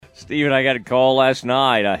Steven, I got a call last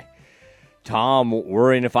night. Tom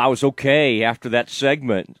worrying if I was okay after that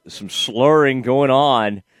segment. Some slurring going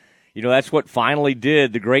on. You know, that's what finally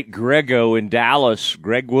did the great Grego in Dallas.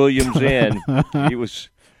 Greg Williams in. He was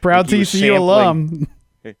proud TCU alum.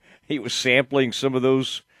 He was sampling some of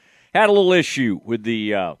those. Had a little issue with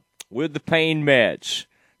the pain meds,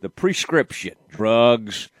 the prescription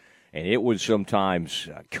drugs, and it would sometimes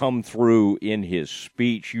come through in his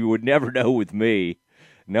speech. You would never know with me.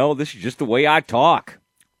 No, this is just the way I talk.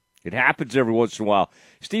 It happens every once in a while.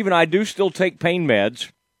 Stephen, I do still take pain meds.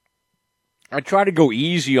 I try to go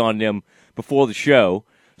easy on them before the show.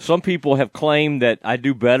 Some people have claimed that I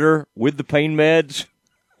do better with the pain meds.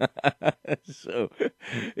 So,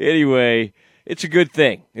 anyway, it's a good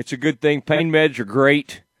thing. It's a good thing. Pain meds are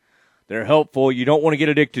great. They're helpful. You don't want to get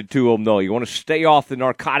addicted to them, though. You want to stay off the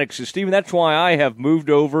narcotics. And, Stephen, that's why I have moved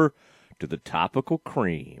over to the topical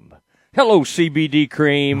cream. Hello, CBD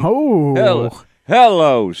cream. Oh.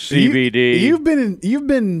 Hello, CBD. You've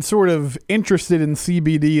been sort of interested in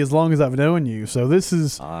CBD as long as I've known you, so this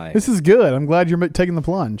is good. I'm glad you're taking the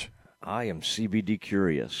plunge. I am CBD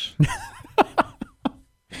curious.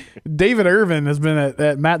 David Irvin has been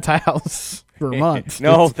at Matt's house for months.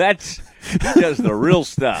 No, he does the real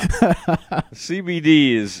stuff.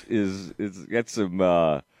 CBD is got some.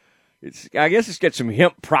 I guess it's got some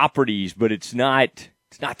hemp properties, but it's not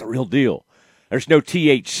the real deal. There's no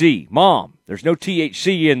THC. Mom, there's no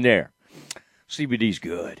THC in there. CBD's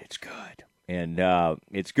good. It's good. And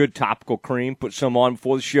it's good topical cream. Put some on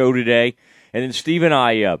before the show today. And then, Stephen,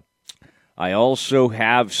 I also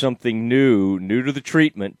have something new to the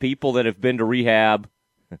treatment. People that have been to rehab,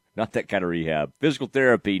 not that kind of rehab, physical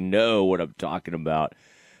therapy know what I'm talking about.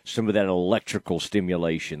 Some of that electrical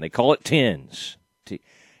stimulation. They call it TINS.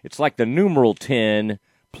 It's like the numeral 10,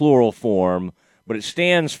 plural form, but it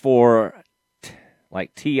stands for...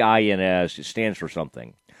 like TINS, it stands for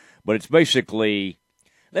something. But it's basically,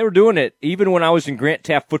 they were doing it even when I was in Grant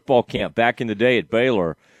Taft football camp back in the day at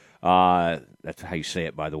Baylor. That's how you say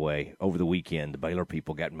it, by the way. Over the weekend, the Baylor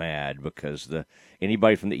people got mad because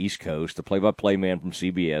anybody from the East Coast, the play-by-play man from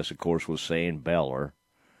CBS, of course, was saying Baylor.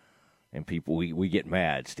 And people, we get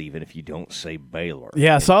mad, Stephen, if you don't say Baylor.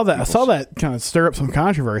 Yeah, I saw that kind of stir up some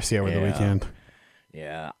controversy over the weekend.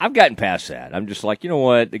 Yeah, I've gotten past that. I'm just like, you know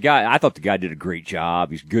what? I thought the guy did a great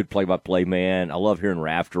job. He's a good play-by-play man. I love hearing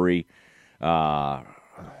Raftery.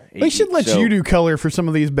 They should let you do color for some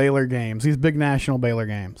of these Baylor games, these big national Baylor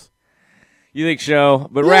games. You think so?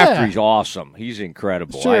 But yeah. Raftery's awesome. He's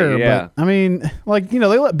incredible. Sure, but I mean, they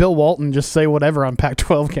let Bill Walton just say whatever on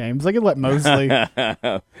Pac-12 games. They could let Mosley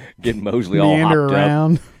get Mosley all hopped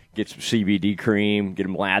around. Up, get some CBD cream, get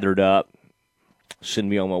him lathered up, send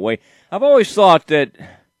me on my way. I've always thought that,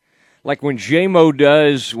 like when J-Mo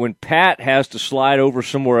does, when Pat has to slide over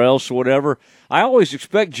somewhere else or whatever, I always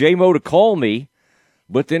expect J-Mo to call me,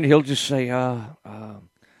 but then he'll just say,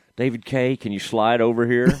 David K., can you slide over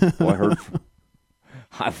here? Well,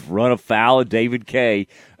 I've run afoul of David K.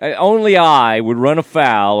 Only I would run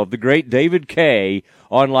afoul of the great David K.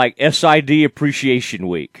 on, SID Appreciation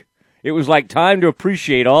Week. It was time to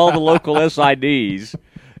appreciate all the local SIDs,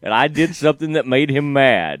 and I did something that made him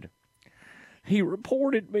mad. He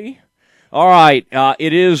reported me. All right,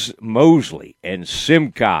 it is Mosley and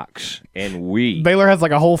Simcox and we. Baylor has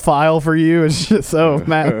a whole file for you. It's just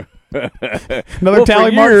Matt. Another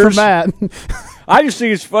tally mark for Matt. I just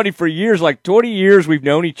think it's funny. For years, 20 years, we've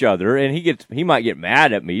known each other, and he might get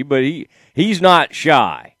mad at me, but he's not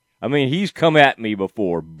shy. I mean, he's come at me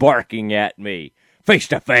before, barking at me face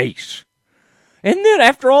to face, and then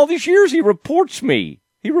after all these years, he reports me.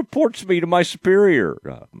 He reports me to my superior,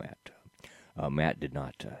 Matt. Matt did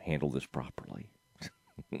not handle this properly.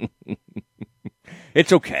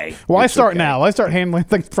 It's okay. Why start now? Why start handling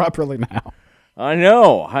things properly now? I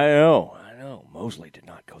know. Mosley did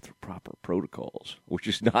not go through proper protocols, which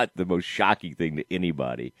is not the most shocking thing to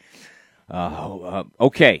anybody.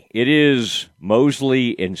 Okay, it is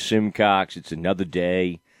Mosley and Simcox. It's another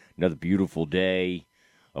day, another beautiful day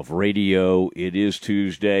of radio. It is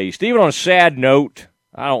Tuesday. Stephen, on a sad note,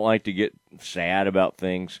 I don't like to get sad about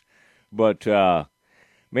things. But,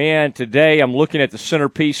 man, today I'm looking at the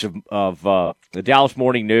centerpiece of the Dallas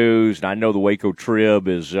Morning News, and I know the Waco Trib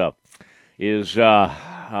is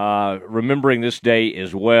remembering this day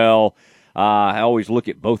as well. I always look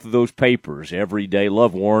at both of those papers every day.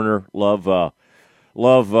 Love Warner, love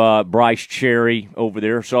Bryce Cherry over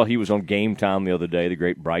there. Saw he was on Game Time the other day, the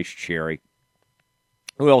great Bryce Cherry.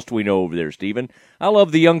 Who else do we know over there, Stephen? I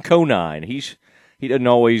love the young Conine. He doesn't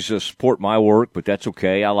always support my work, but that's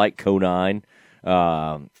okay. I like Conine.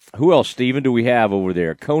 Who else, Stephen, do we have over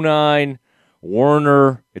there? Conine,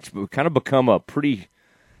 Werner. It's kind of become a pretty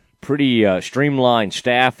streamlined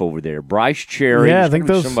staff over there. Bryce Cherry. Yeah, I think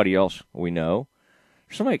those somebody else we know.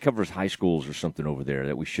 Somebody covers high schools or something over there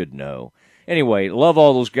that we should know. Anyway, love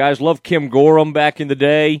all those guys. Love Kim Gorham back in the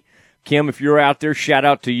day. Kim, if you're out there, shout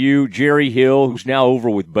out to you. Jerry Hill, who's now over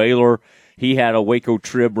with Baylor. He had a Waco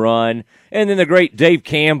Trib run. And then the great Dave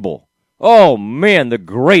Campbell. Oh, man, the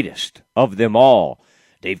greatest of them all.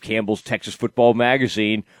 Dave Campbell's Texas Football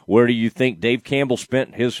Magazine. Where do you think Dave Campbell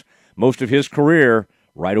spent most of his career?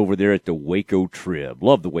 Right over there at the Waco Trib.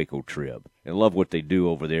 Love the Waco Trib. And love what they do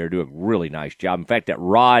over there. Do a really nice job. In fact, that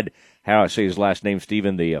Rod, how do I say his last name,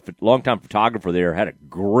 Stephen, the longtime photographer there, had a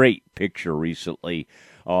great picture recently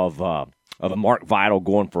of Mark Vidal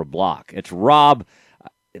going for a block. It's Rob,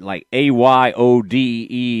 like Ayodelete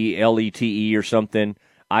or something.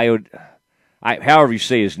 However you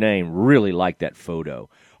say his name, really like that photo.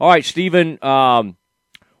 All right, Stephen, 1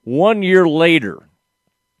 year later,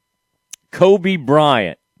 Kobe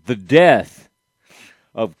Bryant, the death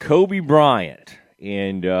of Kobe Bryant.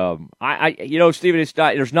 And, Stephen,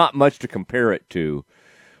 there's not much to compare it to.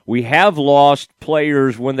 We have lost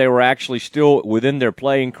players when they were actually still within their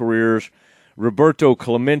playing careers. Roberto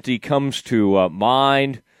Clemente comes to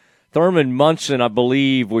mind. Thurman Munson, I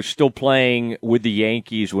believe, was still playing with the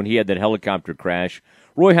Yankees when he had that helicopter crash.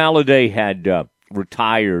 Roy Halladay had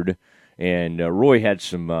retired, and Roy had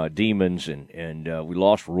some demons, and we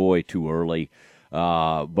lost Roy too early.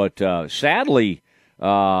 But sadly,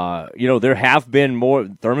 there have been more.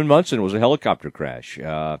 Thurman Munson was a helicopter crash.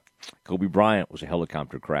 Kobe Bryant was a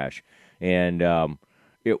helicopter crash, and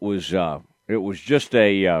it was just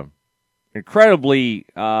a incredibly,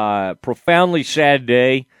 profoundly sad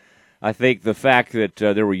day. I think the fact that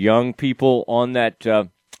there were young people on that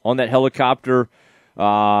helicopter,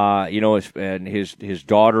 and his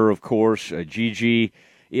daughter, of course, Gigi,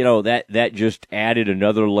 that just added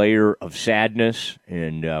another layer of sadness,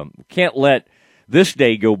 and can't let this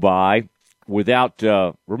day go by without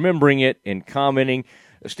remembering it and commenting.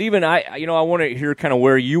 Stephen, I want to hear kind of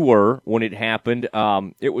where you were when it happened.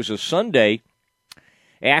 It was a Sunday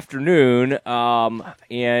afternoon,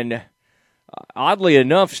 and oddly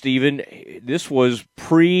enough, Stephen, this was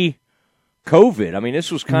pre-COVID. I mean,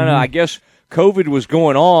 this was kind of, I guess, COVID was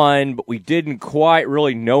going on, but we didn't quite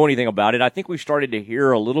really know anything about it. I think we started to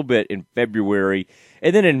hear a little bit in February,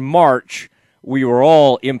 and then in March, we were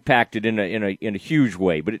all impacted in a huge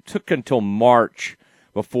way. But it took until March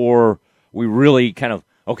before we really kind of,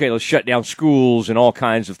 okay, let's shut down schools and all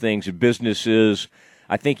kinds of things and businesses.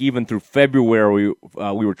 I think even through February,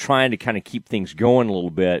 we were trying to kind of keep things going a little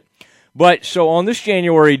bit. But so on this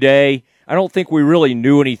January day, I don't think we really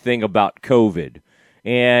knew anything about COVID.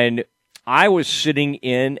 And I was sitting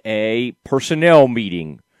in a personnel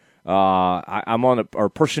meeting. I'm on our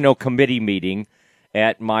personnel committee meeting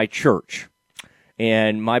at my church,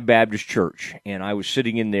 and my Baptist church. And I was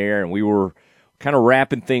sitting in there, and we were kind of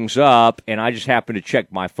wrapping things up, and I just happened to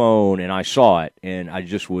check my phone, and I saw it, and I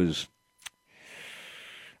just was...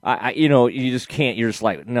 you just can't, you're just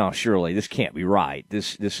like, no, surely this can't be right.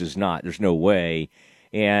 This is not, there's no way.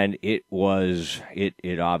 And it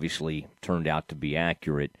obviously turned out to be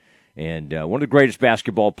accurate. And one of the greatest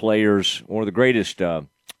basketball players, one of the greatest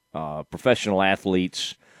professional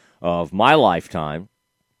athletes of my lifetime,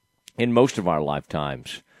 in most of our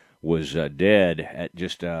lifetimes, was dead at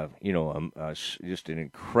just an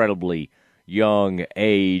incredibly young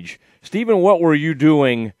age. Stephen, what were you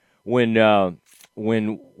doing when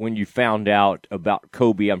you found out about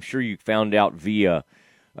Kobe? I'm sure you found out via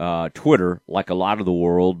Twitter, like a lot of the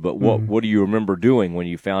world, but what do you remember doing when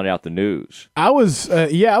you found out the news? I was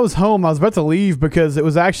home. I was about to leave because it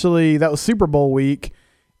was actually, that was Super Bowl week,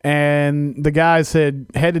 and the guys had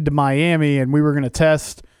headed to Miami, and we were going to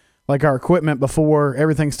test like our equipment before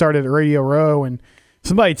everything started at Radio Row, and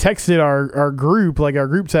somebody texted our group, like our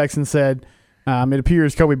group text, and said, it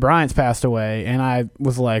appears Kobe Bryant's passed away. And I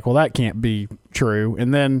was like, well, that can't be true.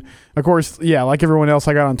 And then, of course, like everyone else,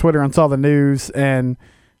 I got on Twitter and saw the news, and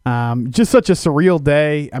just such a surreal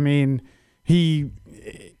day. I mean, you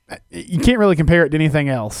can't really compare it to anything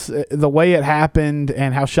else. The way it happened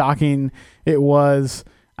and how shocking it was.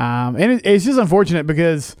 And it's just unfortunate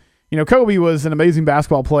because, Kobe was an amazing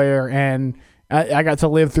basketball player, and I got to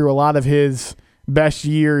live through a lot of his best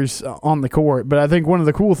years on the court. But I think one of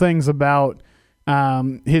the cool things about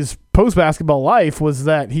his post-basketball life was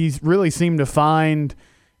that he really seemed to find,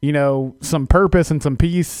 some purpose and some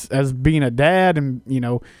peace as being a dad and,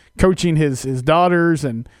 coaching his daughters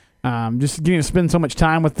and just getting to spend so much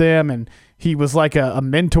time with them. And he was like a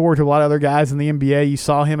mentor to a lot of other guys in the NBA. You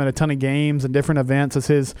saw him at a ton of games and different events as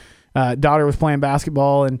his daughter was playing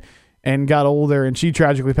basketball. And and got older, and she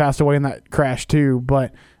tragically passed away in that crash too.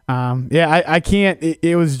 But I can't.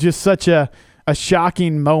 It was just such a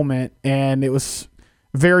shocking moment, and it was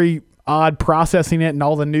very odd processing it, and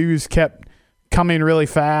all the news kept coming really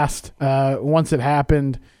fast once it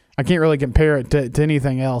happened. I can't really compare it to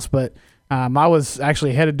anything else, but I was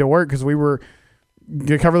actually headed to work because we were going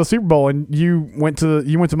to cover the Super Bowl, and you went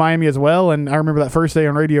to Miami as well. And I remember that first day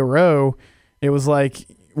on Radio Row, it was like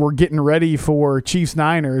we're getting ready for Chiefs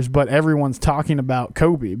Niners, but everyone's talking about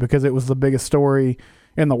Kobe because it was the biggest story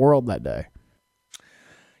in the world that day.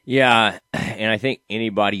 Yeah, and I think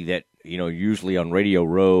anybody that, usually on Radio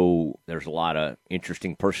Row, there's a lot of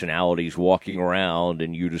interesting personalities walking around,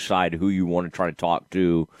 and you decide who you want to try to talk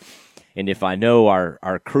to. And if I know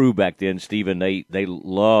our crew back then, Stephen, they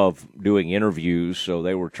love doing interviews, so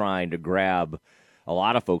they were trying to grab a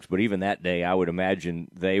lot of folks. But even that day, I would imagine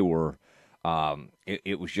they were.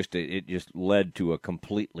 It just led to a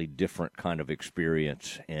completely different kind of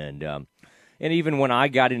experience. And even when I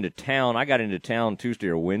got into town Tuesday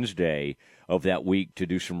or Wednesday of that week to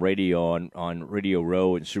do some radio on Radio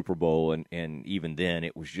Row and Super Bowl, and even then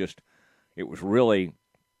it was really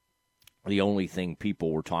the only thing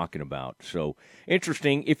people were talking about. So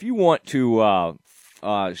interesting. If you want to,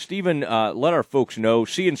 Stephen, let our folks know,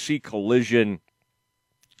 CNC Collision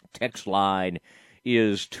text line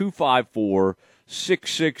is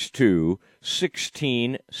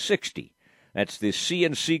 254-662-1660. That's the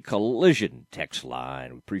CNC Collision text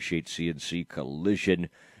line. We appreciate CNC Collision.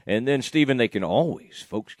 And then, Stephen,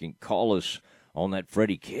 folks can call us on that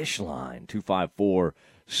Freddie Kish line,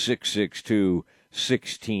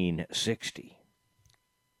 254-662-1660.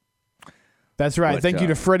 That's right. Thank you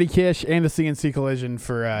to Freddie Kish and the CNC Collision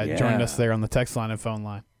for joining us there on the text line and phone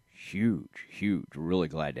line. Huge. Really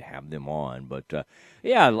glad to have them on. But,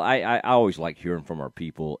 I always like hearing from our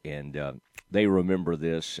people, and they remember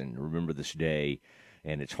this and remember this day,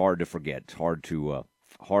 and it's hard to forget. It's hard to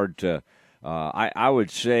I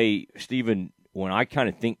would say, Stephen, when I kind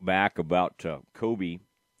of think back about Kobe,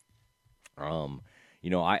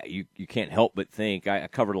 you can't help but think. I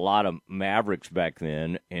covered a lot of Mavericks back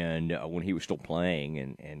then, and when he was still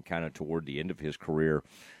playing and kind of toward the end of his career.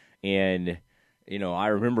 And, I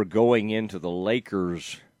remember going into the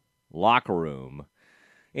Lakers locker room,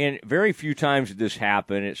 and very few times did this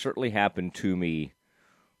happen. It certainly happened to me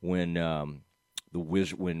when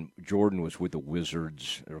when Jordan was with the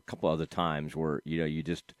Wizards. There were a couple other times where you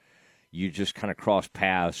just kind of cross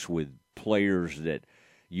paths with players that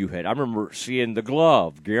you had. I remember seeing the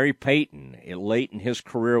glove, Gary Payton, late in his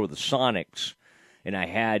career with the Sonics, and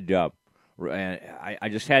I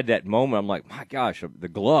just had that moment. I'm like, my gosh, the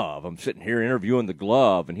glove. I'm sitting here interviewing the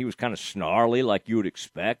glove, and he was kind of snarly like you would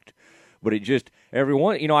expect. But it just,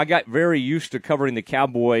 everyone, I got very used to covering the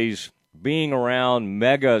Cowboys, being around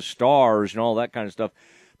mega stars and all that kind of stuff.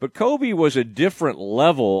 But Kobe was a different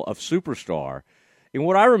level of superstar. And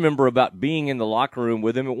what I remember about being in the locker room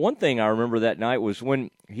with him, and one thing I remember that night was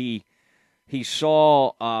when he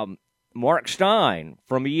saw Mark Stein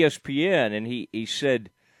from ESPN, and he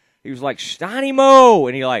said, he was like, Steiny Mo!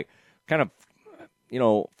 And he kind of,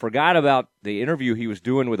 forgot about the interview he was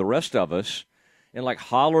doing with the rest of us and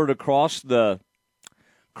hollered across the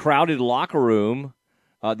crowded locker room,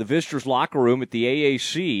 the visitors' locker room at the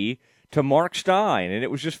AAC, to Mark Stein. And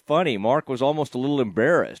it was just funny. Mark was almost a little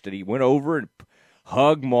embarrassed, and he went over and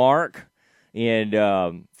hugged Mark. And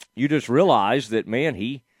you just realized that, man,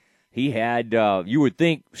 he had, you would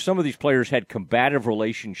think some of these players had combative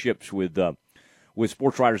relationships with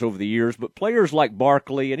sports writers over the years, but players like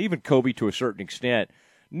Barkley and even Kobe to a certain extent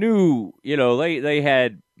knew, they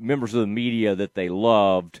had members of the media that they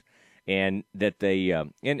loved, and that they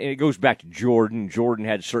and it goes back to Jordan. Jordan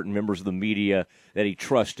had certain members of the media that he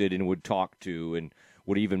trusted and would talk to, and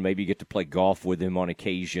would even maybe get to play golf with him on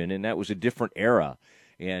occasion, and that was a different era,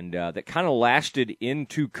 and that kind of lasted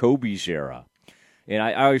into Kobe's era. And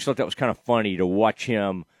I always thought that was kind of funny to watch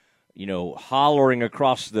him, hollering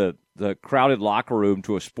across the crowded locker room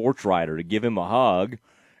to a sports writer to give him a hug.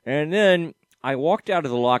 And then I walked out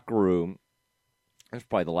of the locker room. That's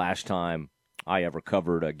probably the last time I ever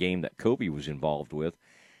covered a game that Kobe was involved with.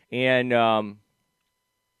 And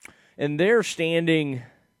they're standing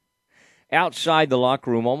outside the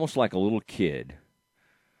locker room almost like a little kid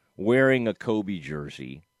wearing a Kobe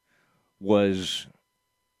jersey was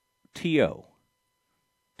T.O.,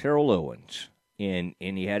 Terrell Owens. And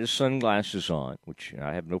he had his sunglasses on, which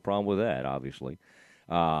I have no problem with that, obviously,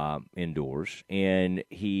 indoors. And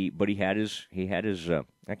he had his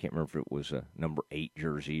I can't remember if it was a number 8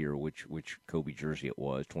 jersey or which Kobe jersey it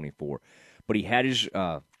was, 24. But he had his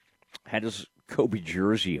Kobe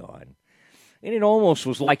jersey on, And it almost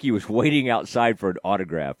was like he was waiting outside for an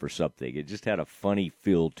autograph or something. It just had a funny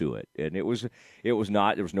feel to it. And it was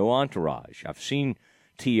not, there was no entourage. I've seen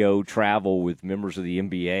T.O. travel with members of the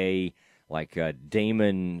NBA, like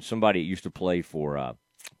Damon, somebody that used to play for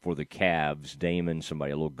the Cavs, Damon,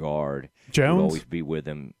 somebody, a little guard. Jones? Would always be with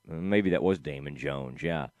him. Maybe that was Damon Jones,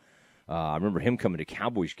 yeah. I remember him coming to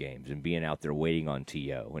Cowboys games and being out there waiting on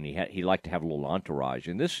T.O. And he liked to have a little entourage.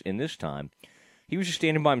 And in this time, he was just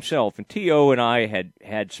standing by himself. And T.O. and I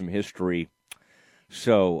had some history,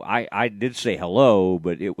 so I did say hello,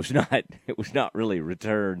 but it was not really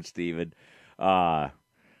returned, Stephen. But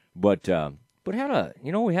it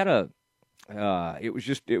was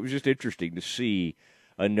just interesting to see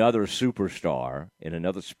another superstar in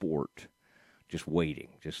another sport just waiting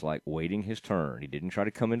his turn. He didn't try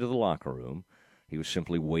to come into the locker room. He was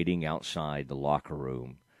simply waiting outside the locker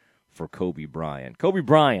room for Kobe Bryant. Kobe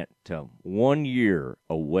Bryant, 1 year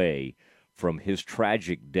away from his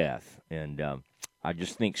tragic death. And I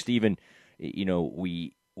just think, Stephen,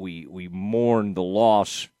 we mourned the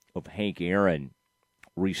loss of Hank Aaron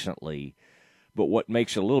recently. But what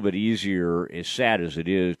makes it a little bit easier, as sad as it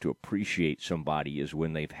is, to appreciate somebody is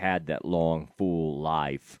when they've had that long, full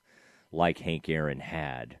life like Hank Aaron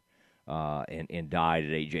had and died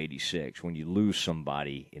at age 86. When you lose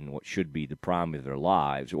somebody in what should be the prime of their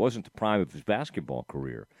lives, it wasn't the prime of his basketball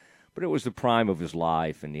career, but it was the prime of his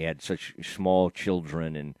life, and he had such small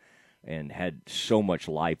children and had so much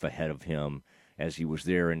life ahead of him as he was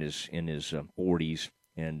there in his 40s,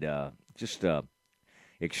 and just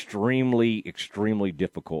extremely, extremely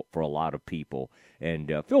difficult for a lot of people.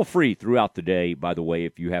 And feel free throughout the day, by the way,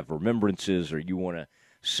 if you have remembrances or you want to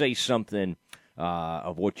say something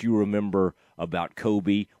of what you remember about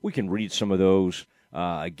Kobe, we can read some of those.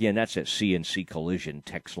 Again, that's at CNC Collision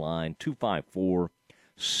text line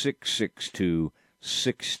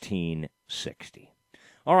 254-662-1660.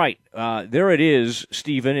 All right, there it is,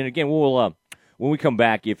 Stephen. And again, we'll when we come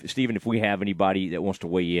back, if we have anybody that wants to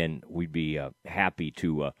weigh in, we'd be happy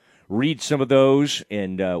to read some of those,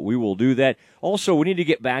 and we will do that. Also, we need to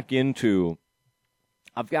get back into.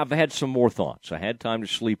 I've had some more thoughts. I had time to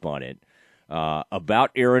sleep on it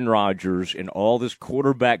about Aaron Rodgers and all this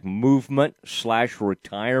quarterback movement /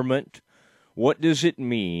 retirement. What does it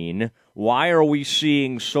mean? Why are we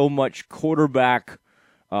seeing so much quarterback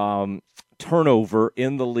turnover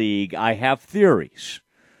in the league? I have theories.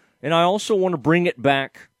 And I also want to bring it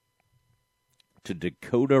back to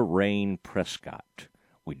Dakota Rain Prescott.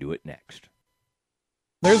 We do it next.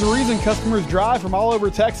 There's a reason customers drive from all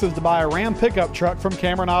over Texas to buy a Ram pickup truck from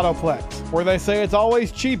Cameron Autoplex, where they say it's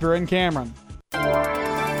always cheaper in Cameron.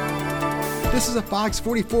 This is a Fox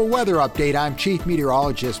 44 weather update. I'm Chief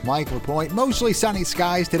Meteorologist Mike LaPointe. Mostly sunny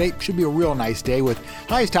skies today. Should be a real nice day with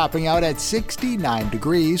highs topping out at 69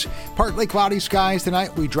 degrees. Partly cloudy skies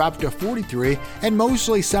tonight. We drop to 43 and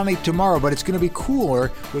mostly sunny tomorrow, but it's going to be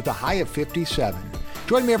cooler with a high of 57.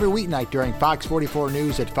 Join me every weeknight during Fox 44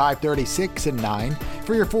 News at 5:30, 6, and 9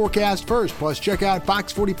 for your forecast first. Plus, check out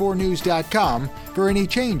fox44news.com for any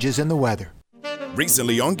changes in the weather.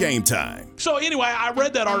 Recently on Game Time. So anyway, I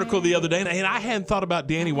read that article the other day, and I hadn't thought about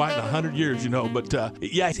Danny White in 100 years, but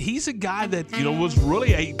yeah, he's a guy that, was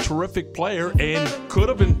really a terrific player and could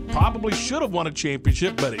have and probably should have won a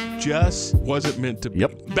championship, but it just wasn't meant to be.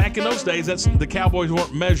 Yep. Back in those days, the Cowboys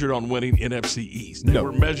weren't measured on winning NFC East. They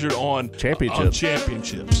were measured on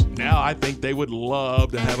championships. Now I think they would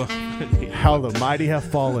love to have a... How the mighty have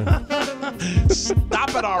fallen. Stop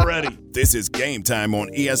it already. This is Game Time on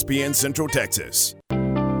ESPN Central Texas.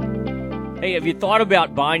 Hey, have you thought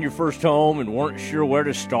about buying your first home and weren't sure where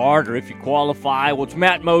to start or if you qualify? Well, it's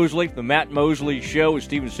Matt Mosley, the Matt Mosley Show with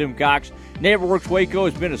Stephen Simcox. NeighborWorks Waco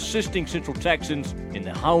has been assisting Central Texans in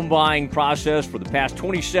the home buying process for the past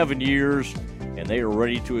 27 years, and they are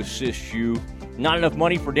ready to assist you. Not enough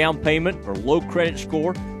money for down payment or low credit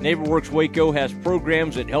score? NeighborWorks Waco has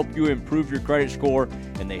programs that help you improve your credit score,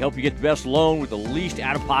 and they help you get the best loan with the least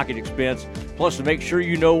out-of-pocket expense. Plus, to make sure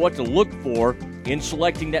you know what to look for in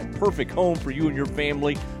selecting that perfect home for you and your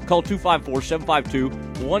family, call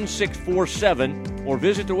 254-752-1647 or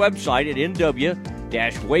visit their website at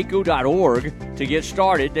nw-waco.org to get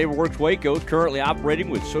started. NeighborWorks Waco is currently operating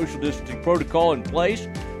with social distancing protocol in place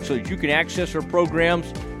so that you can access their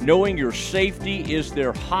programs knowing your safety is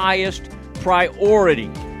their highest priority.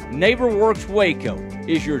 NeighborWorks Waco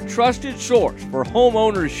is your trusted source for home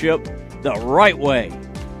ownership the right way.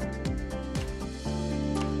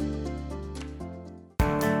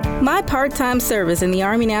 My part-time service in the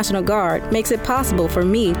Army National Guard makes it possible for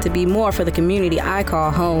me to be more for the community I call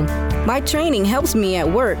home. My training helps me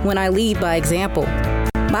at work when I lead by example.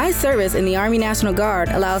 My service in the Army National Guard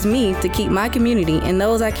allows me to keep my community and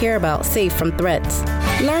those I care about safe from threats.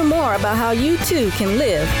 Learn more about how you too can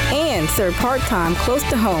live and serve part-time close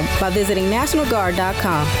to home by visiting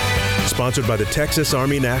NationalGuard.com. Sponsored by the Texas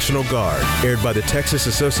Army National Guard. Aired by the Texas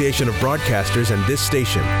Association of Broadcasters and this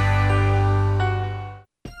station.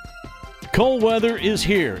 Cold weather is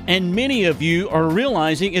here, and many of you are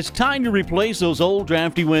realizing it's time to replace those old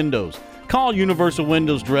drafty windows. Call Universal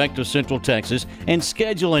Windows Direct of Central Texas and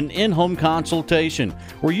schedule an in-home consultation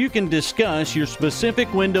where you can discuss your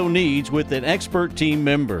specific window needs with an expert team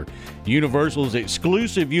member. Universal's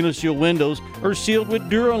exclusive Uniseal windows are sealed with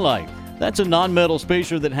Duralite. That's a non-metal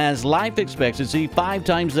spacer that has life expectancy 5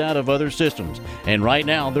 times that of other systems. And right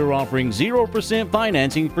now, they're offering 0%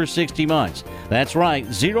 financing for 60 months. That's right,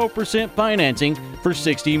 0% financing for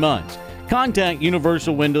 60 months. Contact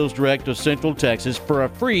Universal Windows Direct of Central Texas for a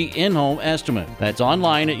free in-home estimate. That's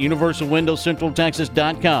online at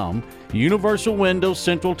universalwindowscentraltexas.com,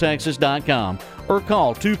 universalwindowscentraltexas.com, or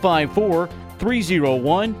call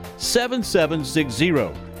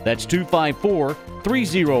 254-301-7760. That's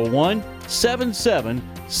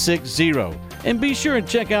 254-301-7760. And be sure and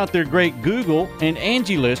check out their great Google and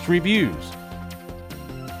Angie List reviews.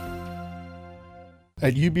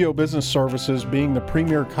 At UBO Business Services, being the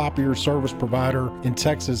premier copier service provider in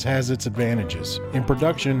Texas has its advantages. In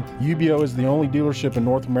production, UBO is the only dealership in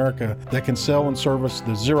North America that can sell and service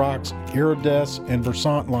the Xerox, Iridesc, and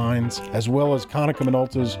Versant lines, as well as Konica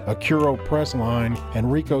Minolta's Acuro Press line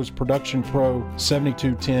and Ricoh's Production Pro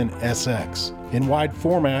 7210 SX. In wide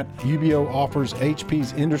format, UBO offers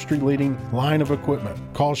HP's industry-leading line of equipment.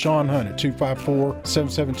 Call Sean Hunt at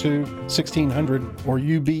 254-772-1600 or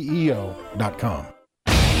ubeo.com.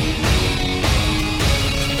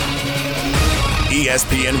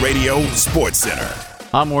 ESPN Radio Sports Center.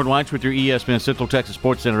 I'm Ward Weitz with your ESPN Central Texas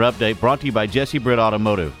Sports Center update, brought to you by Jesse Britt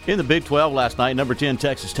Automotive. In the Big 12 last night, number 10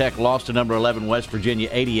 Texas Tech lost to number 11 West Virginia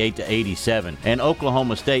 88-87, and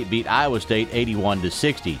Oklahoma State beat Iowa State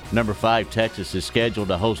 81-60. Number 5 Texas is scheduled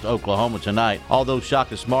to host Oklahoma tonight, although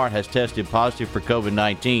Shaka Smart has tested positive for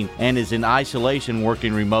COVID-19 and is in isolation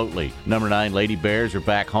working remotely. Number 9 Lady Bears are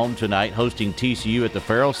back home tonight, hosting TCU at the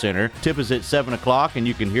Farrell Center. Tip is at 7 o'clock, and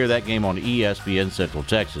you can hear that game on ESPN Central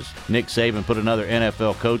Texas. Nick Saban put another NFL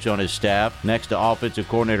coach on his staff. Next to offensive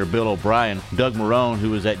coordinator Bill O'Brien, Doug Marrone, who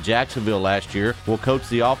was at Jacksonville last year, will coach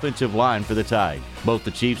the offensive line for the Tide. Both the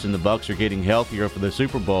Chiefs and the Bucs are getting healthier for the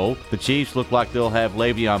Super Bowl. The Chiefs look like they'll have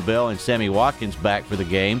Le'Veon Bell and Sammy Watkins back for the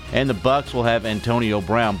game, and the Bucs will have Antonio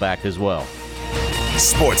Brown back as well.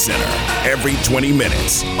 Sports Center, every 20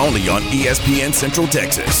 minutes, only on ESPN Central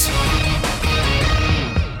Texas.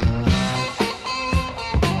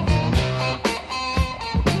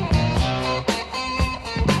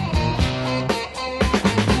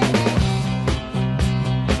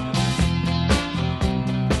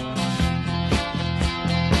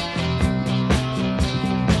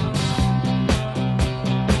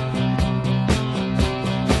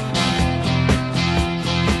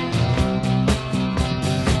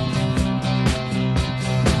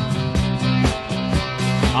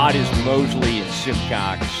 Mosley and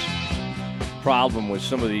Simcox. Problem with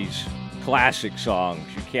some of these classic songs,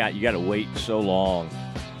 you got to wait so long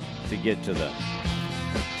to get to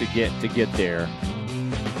get there.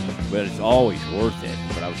 But it's always worth it.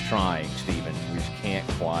 But I was trying, Stephen. We just can't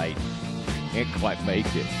quite make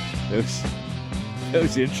it. Those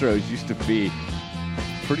intros used to be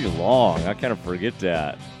pretty long. I kind of forget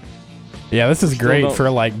that. Yeah, this is great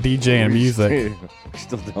for like DJing music. We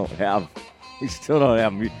still don't have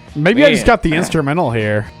Maybe I just got the instrumental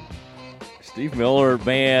here. Steve Miller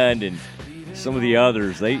Band and some of the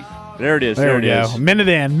others. There it is. There we go. Is.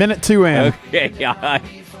 Minute 2 in. Okay.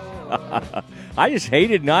 I just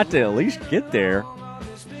hated not to at least get there.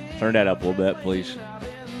 Turn that up a little bit, please.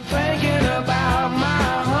 Thinking about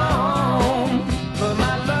my home, but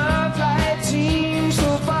my love light seems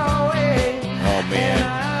so far away. Oh man. And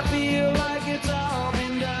I feel like it's all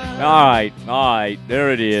been done. All right.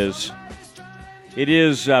 There it is. It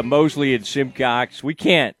is Mosley and Simcox. We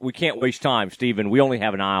can't waste time, Stephen. We only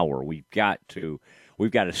have an hour. We've got to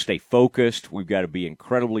stay focused. We've got to be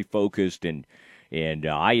incredibly focused, and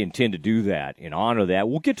I intend to do that and honor that.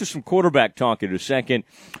 We'll get to some quarterback talk in a second.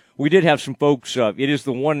 We did have some folks. It is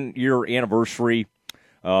the 1-year anniversary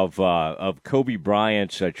of Kobe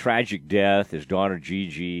Bryant's tragic death. His daughter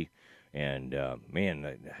Gigi, and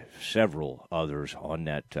several others on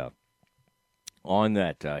that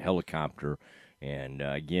helicopter. And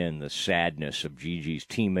again, the sadness of Gigi's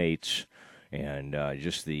teammates, and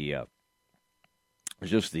just the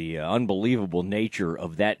unbelievable nature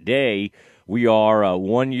of that day. We are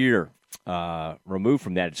 1 year removed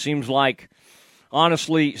from that. It seems like,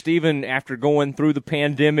 honestly, Stephen, after going through the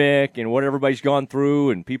pandemic and what everybody's gone through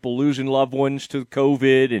and people losing loved ones to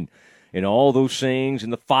COVID and all those things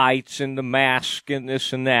and the fights and the mask and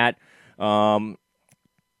this and that,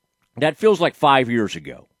 that feels like 5 years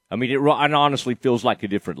ago. I mean, it honestly feels like a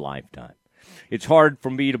different lifetime. It's hard for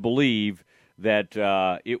me to believe that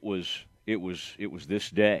it was this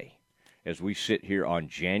day as we sit here on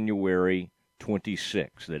January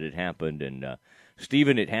 26th that it happened. And,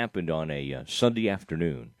 Stephen, it happened on a Sunday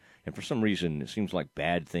afternoon. And for some reason, it seems like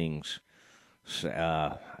bad things,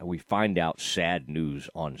 we find out sad news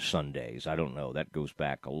on Sundays. I don't know. That goes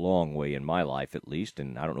back a long way in my life, at least.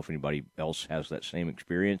 And I don't know if anybody else has that same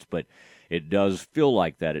experience, but it does feel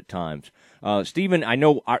like that at times. Stephen, I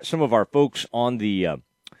know some of our folks on the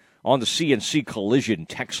CNC Collision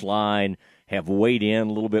text line have weighed in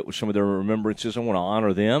a little bit with some of their remembrances. I want to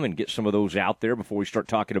honor them and get some of those out there before we start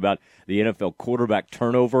talking about the NFL quarterback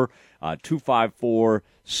turnover.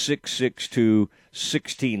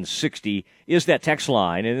 254-662-1660 is that text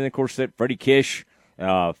line. And then, of course, that Freddie Kish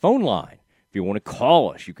phone line. If you want to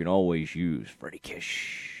call us, you can always use Freddie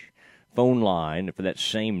Kish phone line for that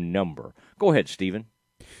same number. Go ahead, Stephen.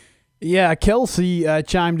 Yeah, Kelsey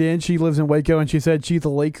chimed in. She lives in Waco, and she said she's a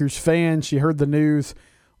Lakers fan. She heard the news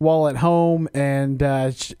while at home, and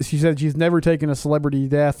she said she's never taken a celebrity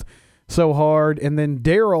death so hard. And then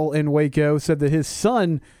Daryl in Waco said that his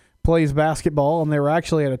son plays basketball, and they were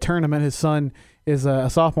actually at a tournament. His son is a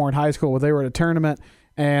sophomore in high school, but they were at a tournament,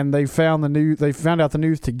 and they found out the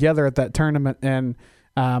news together at that tournament, and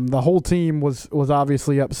the whole team was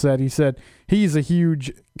obviously upset. He said he's a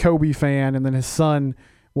huge Kobe fan, and then his son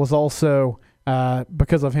was also,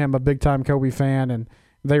 because of him, a big-time Kobe fan, and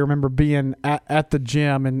they remember being at the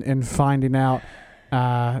gym and finding out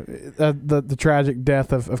the tragic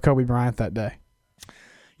death of Kobe Bryant that day.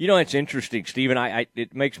 You know, it's interesting, Stephen.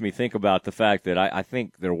 It makes me think about the fact that I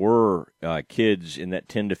think there were kids in that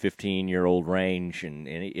 10 to 15-year-old range and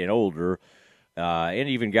older, and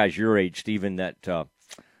even guys your age, Stephen, that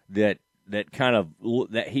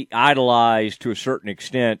he idolized to a certain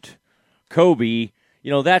extent Kobe. You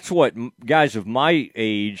know, that's what guys of my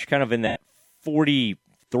age, kind of in that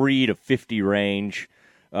 43 to 50 range,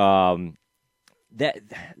 that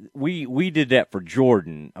we did that for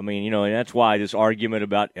Jordan. I mean, you know, and that's why this argument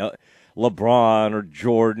about LeBron or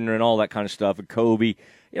Jordan and all that kind of stuff and Kobe,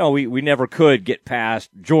 you know, we never could get past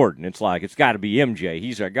Jordan. It's like, it's got to be MJ.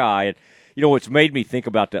 He's our guy. And, you know, what's made me think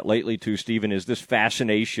about that lately too, Stephen, is this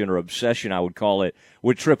fascination or obsession, I would call it,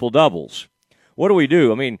 with triple doubles. What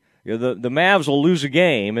do? I mean, you know, the Mavs will lose a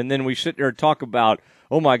game, and then we sit there and talk about,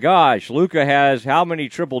 oh, my gosh, Luka has how many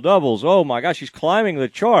triple-doubles? Oh, my gosh, he's climbing the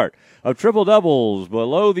chart of triple-doubles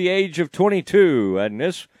below the age of 22, and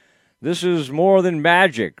this is more than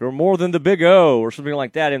Magic or more than the Big O or something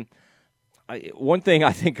like that. And one thing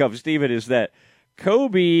I think of, Stephen, is that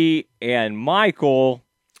Kobe and Michael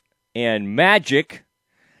and Magic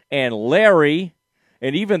and Larry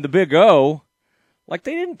and even the Big O, like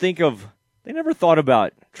they never thought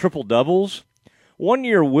about triple-doubles. One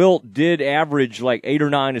year, Wilt did average like 8 or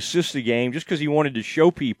 9 assists a game just because he wanted to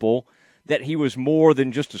show people that he was more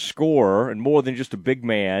than just a scorer and more than just a big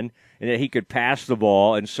man and that he could pass the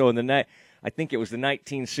ball. And so I think it was the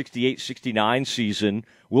 1968-69 season,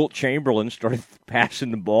 Wilt Chamberlain started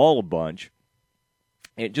passing the ball a bunch.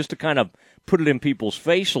 And just to kind of put it in people's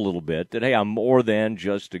face a little bit that, hey, I'm more than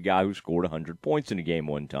just a guy who scored 100 points in a game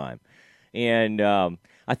one time. And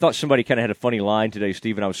I thought somebody kind of had a funny line today,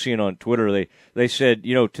 Stephen. I was seeing on Twitter. They said,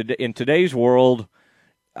 you know, in today's world,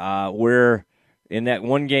 where in that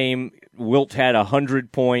one game, Wilt had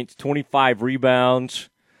 100 points, 25 rebounds,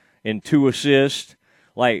 and 2 assists.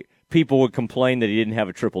 Like, people would complain that he didn't have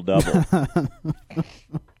a triple-double.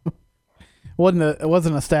 It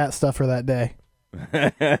wasn't a stat stuffer that day.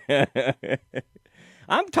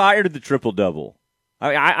 I'm tired of the triple-double.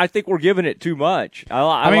 I think we're giving it too much.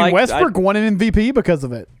 I mean, Westbrook won an MVP because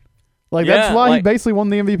of it. That's why he basically won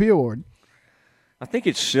the MVP award. I think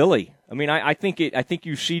it's silly. I mean, I think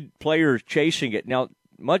you see players chasing it now.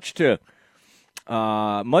 Much to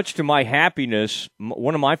my happiness,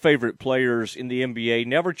 one of my favorite players in the NBA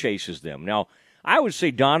never chases them. Now, I would say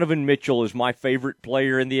Donovan Mitchell is my favorite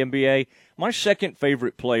player in the NBA. My second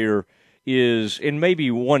favorite player is, and maybe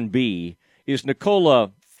 1B, is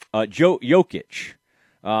Nikola Jokic.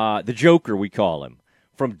 The Joker, we call him,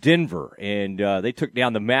 from Denver, and they took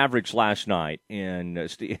down the Mavericks last night. And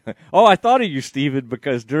I thought of you, Stephen,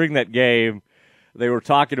 because during that game, they were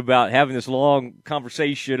talking about having this long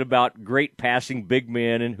conversation about great passing big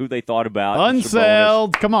men and who they thought about.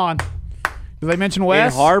 Unsettled, come on. Did they mention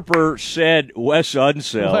Wes? And Harper said Wes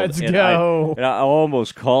Unseld. Let's go. And I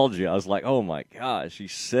almost called you. I was like, oh, my gosh. He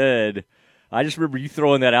said, I just remember you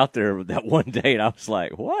throwing that out there that one day, and I was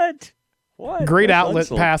like, what? What? Great Wes outlet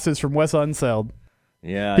Unseld? passes from Wes Unseld.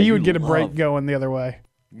 Yeah. He would get a break going the other way.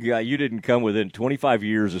 Yeah, you didn't come within 25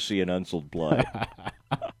 years of seeing Unseld play.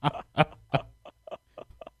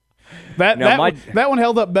 That one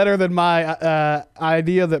held up better than my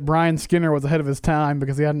idea that Brian Skinner was ahead of his time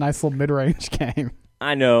because he had a nice little mid-range game.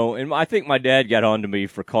 I know, and I think my dad got on to me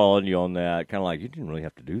for calling you on that. Kind of like, you didn't really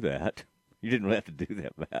have to do that. You didn't really have to do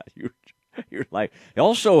that, Matt. You're like, he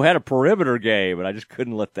also had a perimeter game, and I just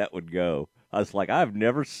couldn't let that one go. I was like, I've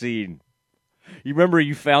never seen. You remember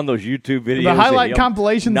you found those YouTube videos? The highlight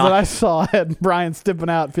compilations that I saw had Brian stepping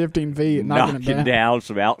out 15 feet and knocking down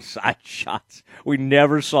some outside shots. We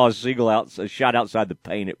never saw a single shot outside the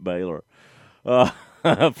paint at Baylor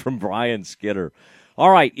from Brian Skinner.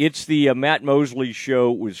 All right, it's the Matt Mosley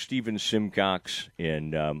Show with Stephen Simcox,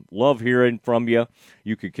 and love hearing from you.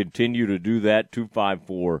 You can continue to do that,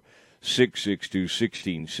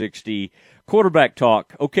 254-662-1660. Quarterback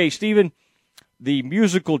talk. Okay, Stephen, the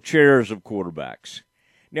musical chairs of quarterbacks.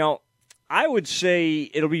 Now, I would say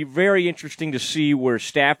it'll be very interesting to see where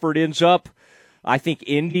Stafford ends up. I think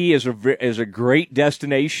Indy is a great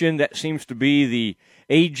destination. That seems to be the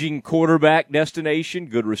aging quarterback destination.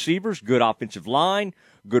 Good receivers, good offensive line,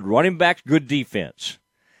 good running backs, good defense.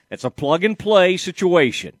 That's a plug-and-play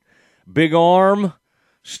situation. Big arm,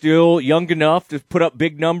 still young enough to put up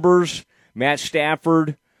big numbers. Matt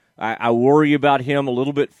Stafford, I worry about him a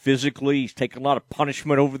little bit physically. He's taken a lot of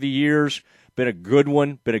punishment over the years. Been a good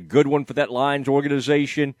one for that Lions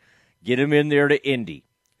organization. Get him in there to Indy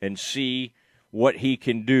and see what he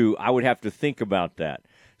can do. I would have to think about that.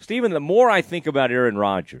 Stephen, the more I think about Aaron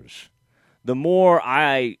Rodgers, the more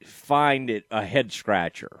I find it a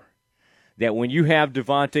head-scratcher that when you have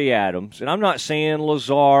Devontae Adams, and I'm not saying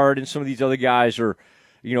Lazard and some of these other guys are,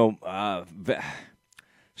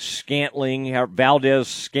 Scantling, Valdez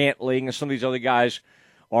Scantling, and some of these other guys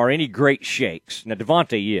are any great shakes. Now,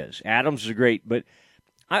 Devontae is. Adams is great, but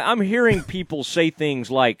I'm hearing people say things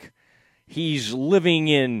like he's living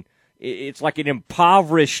in, it's like an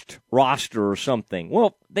impoverished roster or something.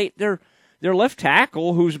 Well, their left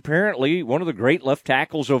tackle, who's apparently one of the great left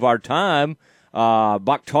tackles of our time, David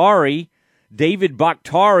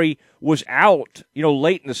Bakhtiari, was out,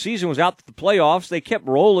 late in the season, was out to the playoffs. They kept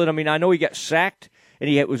rolling. I mean, I know he got sacked, and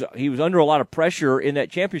he was under a lot of pressure in that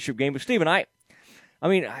championship game. But, Stephen, I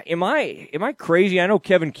mean, am I crazy? I know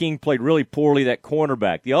Kevin King played really poorly, that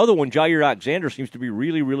cornerback. The other one, Jair Alexander, seems to be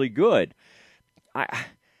really, really good.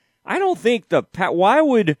 I don't think why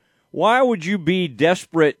would you be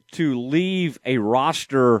desperate to leave a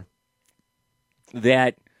roster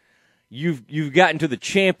that you've gotten to the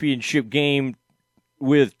championship game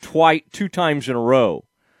with two times in a row?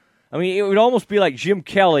 I mean, it would almost be like Jim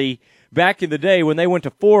Kelly back in the day when they went to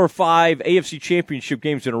 4 or 5 AFC championship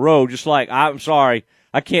games in a row, just like, I'm sorry,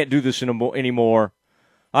 I can't do this anymore.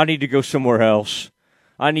 I need to go somewhere else.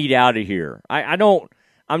 I need out of here.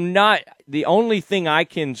 I'm not, the only thing I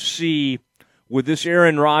can see with this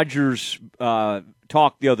Aaron Rodgers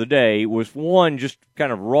talk the other day was, one, just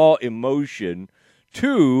kind of raw emotion.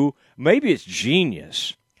 2, maybe it's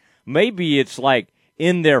genius. Maybe it's like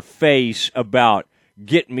in their face about,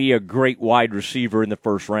 get me a great wide receiver in the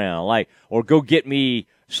first round, or go get me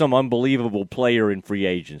some unbelievable player in free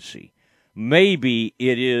agency. Maybe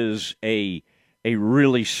it is a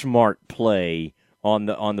really smart play on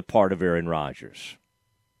the part of Aaron Rodgers.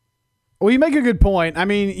 Well, you make a good point. I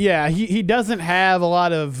mean, yeah, he doesn't have a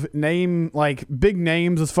lot of big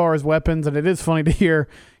names as far as weapons, and it is funny to hear,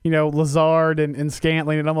 Lazard and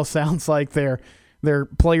Scantling. It almost sounds like they're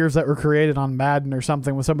players that were created on Madden or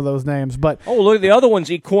something with some of those names. But look at the other ones,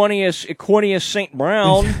 Equanius St.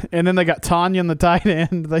 Brown. And then they got Tanya in the tight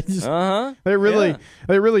end. They just they're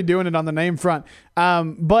really doing it on the name front.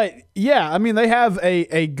 But yeah, I mean, they have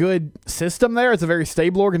a good system there. It's a very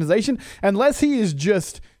stable organization. Unless he is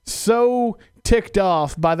just so ticked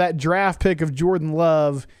off by that draft pick of Jordan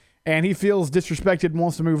Love and he feels disrespected and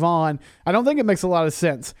wants to move on, I don't think it makes a lot of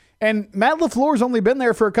sense. And Matt LaFleur's only been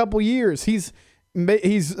there for a couple years. He's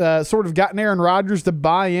sort of gotten Aaron Rodgers to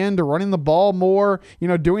buy into running the ball more,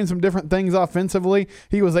 doing some different things offensively.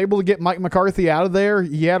 He was able to get Mike McCarthy out of there.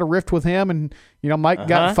 He had a rift with him, and Mike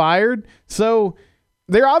got fired. So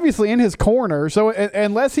they're obviously in his corner. So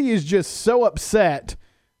unless he is just so upset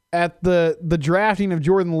at the drafting of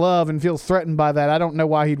Jordan Love and feels threatened by that, I don't know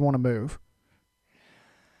why he'd want to move.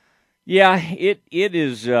 Yeah, it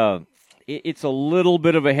is. It's a little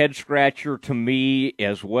bit of a head-scratcher to me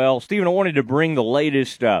as well. Stephen, I wanted to bring the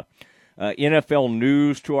latest NFL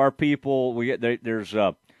news to our people. There's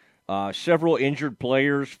several injured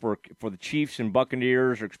players for the Chiefs and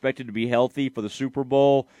Buccaneers are expected to be healthy for the Super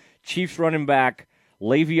Bowl. Chiefs running back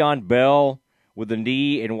Le'Veon Bell with a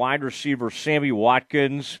knee and wide receiver Sammy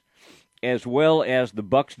Watkins, as well as the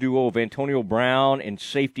Bucs duo of Antonio Brown and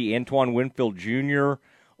safety Antoine Winfield Jr.,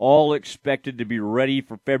 all expected to be ready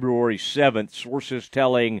for February 7th, sources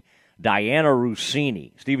telling Diana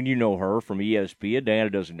Rossini. Stephen, you know her from ESPN. Diana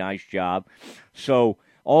does a nice job. So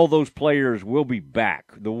all those players will be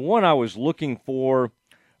back. The one I was looking for,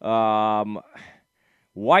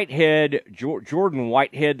 Whitehead, Jordan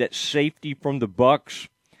Whitehead, that safety from the Bucs,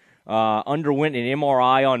 underwent an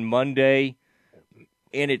MRI on Monday,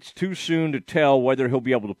 and it's too soon to tell whether he'll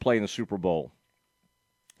be able to play in the Super Bowl.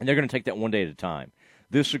 And they're going to take that one day at a time.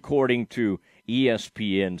 This according to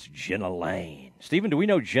ESPN's Jenna Lane. Stephen, do we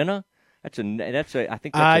know Jenna? I think that's a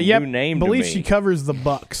new name to me. I believe she covers the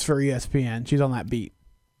Bucs for ESPN. She's on that beat.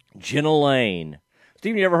 Jenna Lane.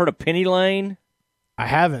 Stephen, you ever heard of Penny Lane? I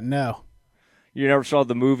haven't, no. You never saw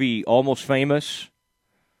the movie Almost Famous?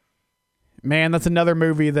 Man, that's another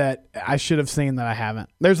movie that I should have seen that I haven't.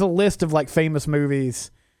 There's a list of famous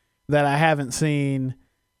movies that I haven't seen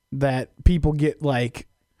that people get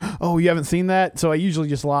oh, you haven't seen that? So I usually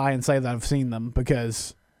just lie and say that I've seen them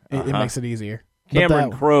because it makes it easier. Cameron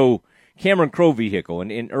Crowe vehicle.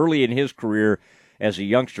 And early in his career as a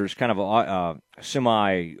youngster, it's kind of a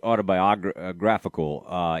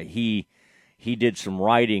semi-autobiographical. He did some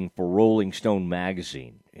writing for Rolling Stone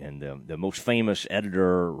magazine. And the most famous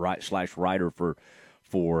editor / writer for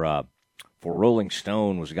Rolling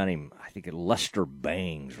Stone was a guy named, I think, Lester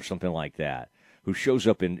Bangs or something like that, who shows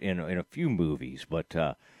up in a few movies. But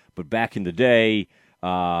back in the day,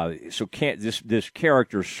 this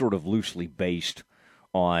character is sort of loosely based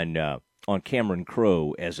on Cameron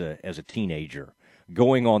Crowe as a teenager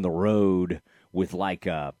going on the road with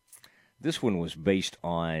this one was based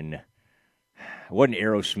on, it wasn't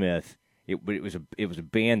Aerosmith. It was a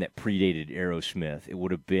band that predated Aerosmith. It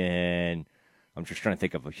would have been, I'm just trying to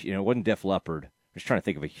think of it wasn't Def Leppard. I'm just trying to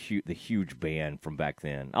think of the huge band from back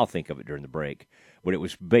then. I'll think of it during the break. But it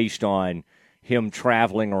was based on him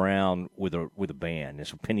traveling around with a band. And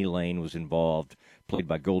so Penny Lane was involved, played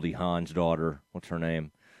by Goldie Hawn's daughter. What's her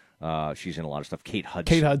name? She's in a lot of stuff. Kate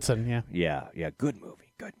Hudson. Yeah. Yeah. Good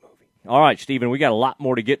movie. All right, Stephen, we got a lot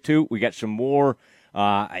more to get to. We got some more.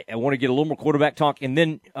 I want to get a little more quarterback talk, and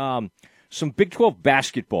then some Big 12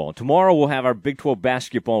 basketball. Tomorrow we'll have our Big 12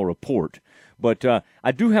 basketball report. But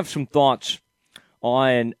I do have some thoughts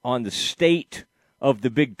on the state of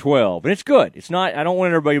the Big 12. And it's good. It's not, I don't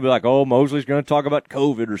want everybody to be like, oh, Mosley's going to talk about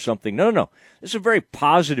COVID or something. No. This is a very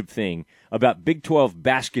positive thing about Big 12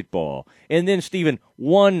 basketball. And then, Stephen,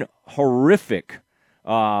 one horrific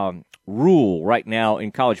rule right now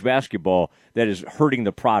in college basketball that is hurting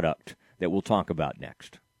the product that we'll talk about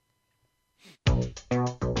next.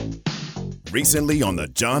 Recently on the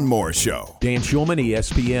John Moore Show. Dan Schulman,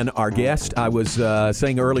 ESPN, our guest. I was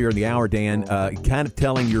saying earlier in the hour, Dan, kind of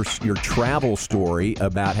telling your travel story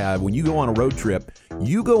about how when you go on a road trip,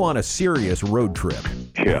 you go on a serious road trip.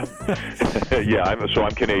 Yeah.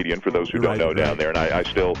 I'm Canadian, for those who don't know, down there, and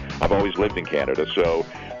I've always lived in Canada. So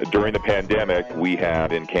during the pandemic, we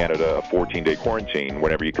had in Canada a 14-day quarantine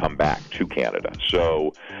whenever you come back to Canada.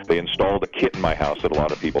 So they installed a kit in my house that a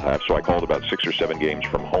lot of people have. So I called about 6 or 7 games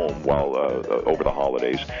from home while over the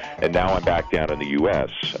holidays. And now I'm back down in the U.S.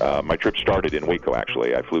 My trip started in Waco,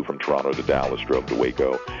 actually. I flew from Toronto to Dallas, drove to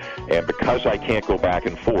Waco. And because I can't go back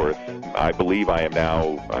and forth, I believe I am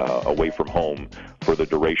now away from home for the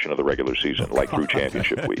duration of the regular season, like through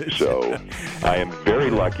championship week. So I am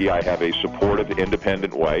very lucky. I have a supportive,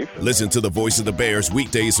 independent wife. Listen to the Voice of the Bears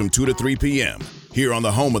weekdays from 2 to 3 p.m. here on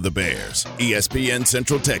the home of the Bears, ESPN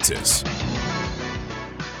Central Texas.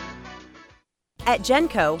 At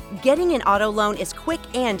Genco, getting an auto loan is quick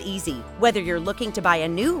and easy. Whether you're looking to buy a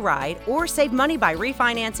new ride or save money by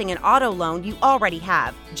refinancing an auto loan you already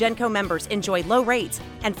have, Genco members enjoy low rates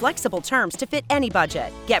and flexible terms to fit any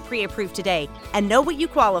budget. Get pre-approved today and know what you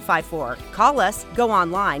qualify for. Call us, go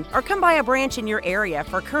online, or come by a branch in your area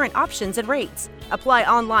for current options and rates. Apply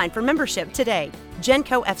online for membership today.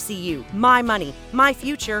 Genco FCU, my money, my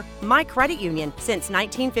future, my credit union since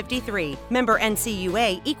 1953. Member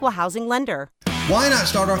NCUA, Equal Housing Lender. Why not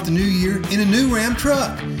start off the new year in a new Ram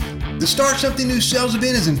truck? The Start Something New sales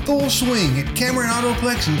event is in full swing at Cameron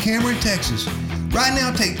Autoplex in Cameron, Texas. Right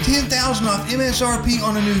now, take $10,000 off MSRP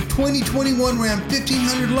on a new 2021 Ram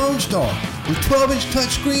 1500 Lone Star with 12-inch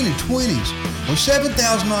touchscreen and 20s, or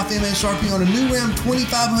 $7,000 off MSRP on a new Ram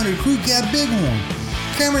 2500 Crew Cab Bighorn.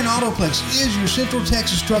 Cameron Autoplex is your Central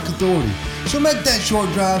Texas truck authority. So make that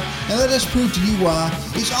short drive and let us prove to you why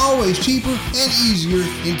it's always cheaper and easier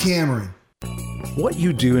in Cameron. What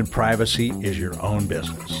you do in privacy is your own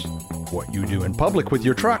business. What you do in public with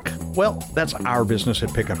your truck, well, that's our business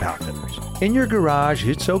at Pickup Outfitters. In your garage,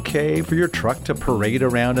 it's okay for your truck to parade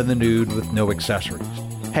around in the nude with no accessories.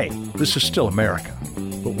 Hey, this is still America.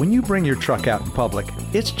 But when you bring your truck out in public,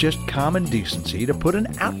 it's just common decency to put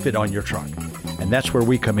an outfit on your truck. And that's where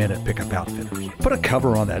we come in at Pickup Outfitters. Put a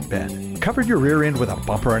cover on that bed. Cover your rear end with a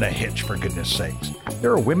bumper and a hitch, for goodness sakes.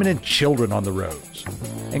 There are women and children on the roads.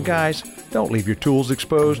 And guys, don't leave your tools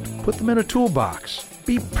exposed. Put them in a toolbox.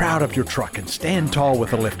 Be proud of your truck and stand tall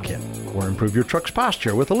with a lift kit. Or improve your truck's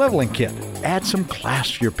posture with a leveling kit. Add some class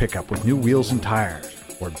to your pickup with new wheels and tires.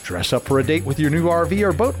 Or dress up for a date with your new RV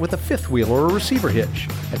or boat with a fifth wheel or a receiver hitch.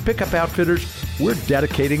 At Pickup Outfitters, we're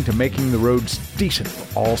dedicating to making the roads decent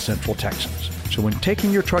for all Central Texans. So when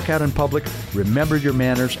taking your truck out in public, remember your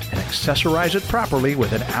manners and accessorize it properly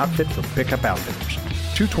with an outfit from Pickup Outfitters.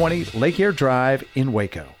 220 Lake Air Drive in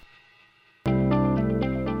Waco.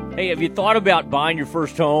 Hey, have you thought about buying your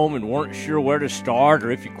first home and weren't sure where to start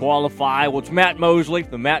or if you qualify? Well, it's Matt Mosley,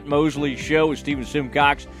 the Matt Mosley Show with Stephen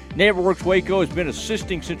Simcox. NeighborWorks Waco has been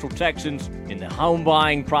assisting Central Texans in the home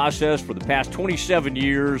buying process for the past 27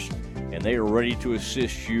 years, and they are ready to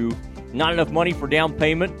assist you. Not enough money for down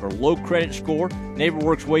payment or low credit score?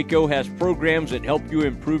 NeighborWorks Waco has programs that help you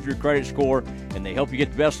improve your credit score, and they help you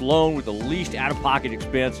get the best loan with the least out-of-pocket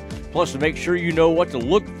expense. Plus, to make sure you know what to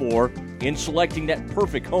look for in selecting that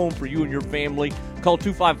perfect home for you and your family, call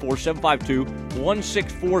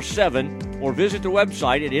 254-752-1647 or visit their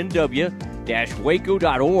website at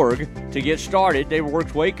nw-waco.org to get started.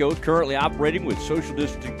 NeighborWorks Waco is currently operating with social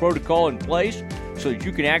distancing protocol in place so that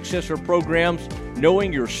you can access their programs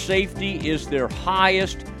knowing your safety is their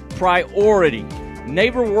highest priority.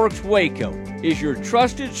 NeighborWorks Waco is your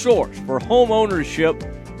trusted source for home ownership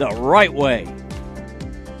the right way.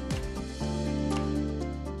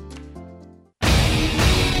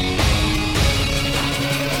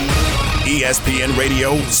 ESPN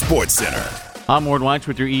Radio Sports Center. I'm Ward Weitz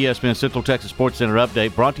with your ESPN Central Texas Sports Center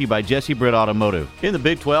update, brought to you by Jesse Britt Automotive. In the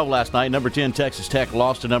Big 12 last night, number 10 Texas Tech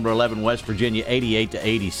lost to number 11 West Virginia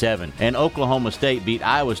 88-87, and Oklahoma State beat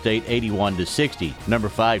Iowa State 81-60. Number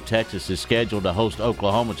 5 Texas is scheduled to host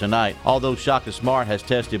Oklahoma tonight, although Shaka Smart has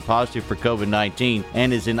tested positive for COVID-19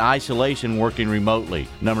 and is in isolation working remotely.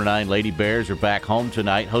 Number 9 Lady Bears are back home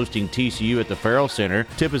tonight, hosting TCU at the Farrell Center.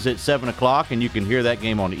 Tip is at 7 o'clock, and you can hear that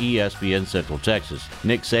game on ESPN Central Texas.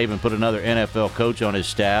 Nick Saban put another NFL coach on his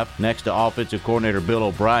staff. Next to offensive coordinator Bill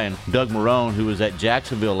O'Brien, Doug Marrone, who was at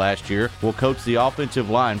Jacksonville last year, will coach the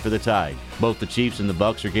offensive line for the Tide. Both the Chiefs and the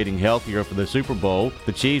Bucs are getting healthier for the Super Bowl.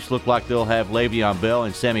 The Chiefs look like they'll have Le'Veon Bell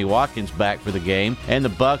and Sammy Watkins back for the game, and the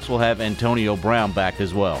Bucs will have Antonio Brown back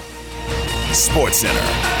as well. Sports Center,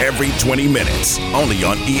 every 20 minutes, only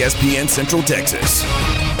on ESPN Central Texas.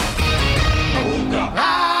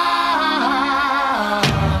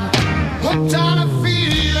 Hooked on a feeling.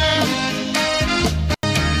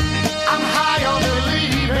 I'm high on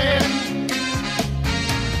believing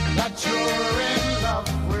that you're in love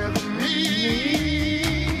with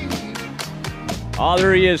me. Oh,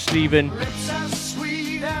 there he is, Stephen.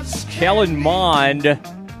 Kellen Mond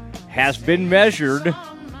has been measured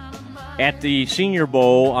at the Senior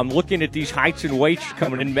Bowl. I'm looking at these heights and weights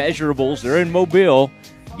coming in measurables. They're in Mobile,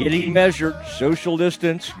 getting measured, social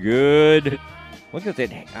distance, good. Look at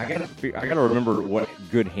that. I gotta remember what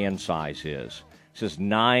good hand size is. It says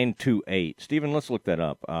 9'2". Stephen, let's look that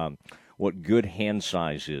up. What good hand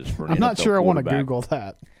size is for an I'm not NFL sure I want to quarterback. Google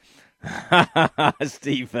that.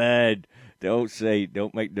 Stephen,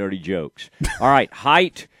 don't make dirty jokes. All right,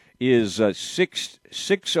 height is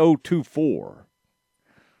 6'024".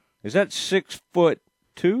 Is that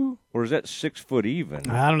 6'2" or is that 6 foot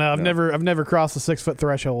even? I don't know. I've never crossed the 6 foot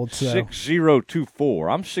threshold. So.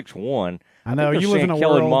 6'024". I'm 6'1". I know. think You they're live in a saying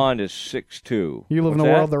Kellen world. Mond is 6'2". You live in What's a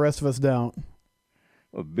that? world the rest of us don't.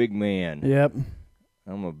 I'm a big man. Yep.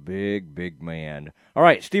 I'm a big man. All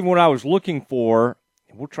right, Stephen, what I was looking for,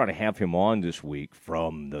 we'll try to have him on this week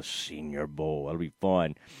from the Senior Bowl. That'll be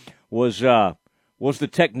fun. Was the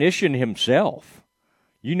technician himself.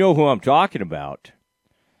 You know who I'm talking about.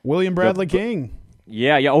 William Bradley King.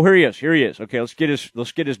 Yeah. Oh, here he is. Okay, let's get his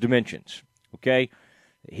dimensions. Okay,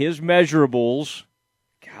 his measurables.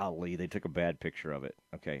 Golly, they took a bad picture of it.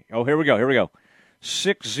 Okay. Oh, here we go.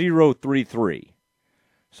 6033.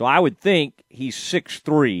 So I would think he's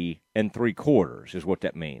 6'3" and 3/4 is what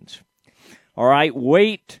that means. All right,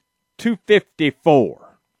 weight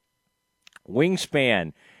 254.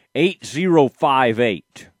 Wingspan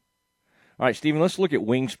 8058. All right, Stephen, let's look at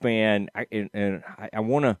wingspan.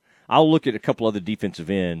 I'll look at a couple other defensive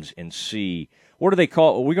ends and see, what do they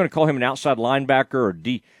call, are we going to call him an outside linebacker or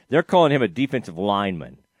they're calling him a defensive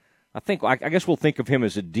lineman. I guess we'll think of him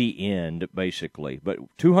as a D end, basically, but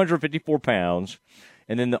 254 pounds.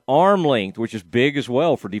 And then the arm length, which is big as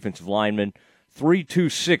well for defensive linemen,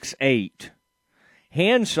 3.268.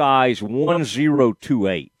 Hand size,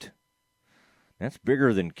 1.028. That's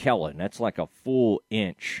bigger than Kellen. That's like a full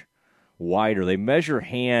inch wider. They measure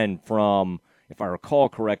hand from, if I recall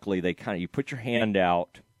correctly, you put your hand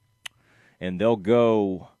out, and they'll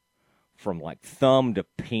go from like thumb to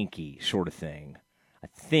pinky sort of thing. I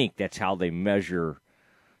think that's how they measure.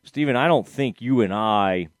 Stephen, I don't think you and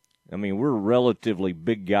I mean, we're relatively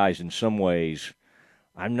big guys in some ways.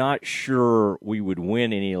 I'm not sure we would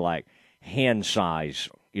win any, like, hand size,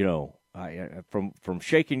 from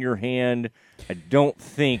shaking your hand. I don't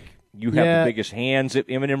think you have the biggest hands at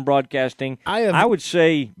M&M Broadcasting. I would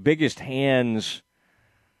say biggest hands,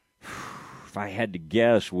 if I had to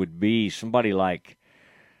guess, would be somebody like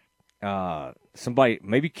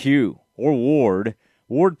maybe Q or Ward.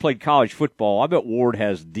 Ward played college football. I bet Ward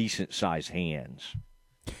has decent-sized hands.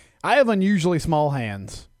 I have unusually small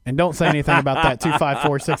hands. And don't say anything about that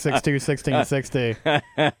 254, 662,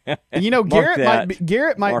 1660.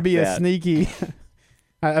 Garrett might be a sneaky.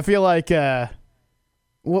 I feel like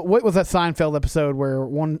what was that Seinfeld episode where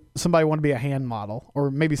somebody wanted to be a hand model,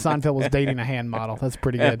 or maybe Seinfeld was dating a hand model. That's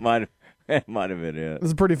pretty good. That might have been it.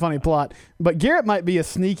 It's a pretty funny plot. But Garrett might be a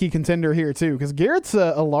sneaky contender here too, because Garrett's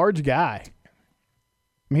a large guy.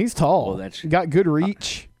 I mean, he's tall. Well, got good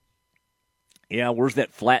reach. Yeah, where's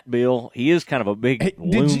that flat bill? He is kind of a big,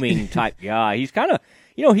 looming type guy. He's kind of,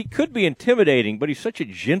 he could be intimidating, but he's such a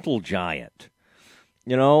gentle giant,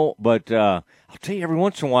 But I'll tell you, every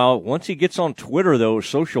once in a while, once he gets on Twitter, though,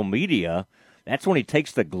 social media, that's when he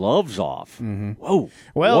takes the gloves off. Mm-hmm. Whoa.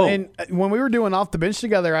 Well, and when we were doing Off the Bench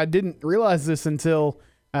together, I didn't realize this until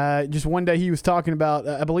just one day he was talking about,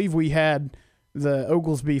 I believe we had the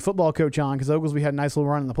Oglesby football coach on, because Oglesby had a nice little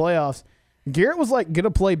run in the playoffs. Garrett was like going to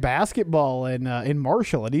play basketball in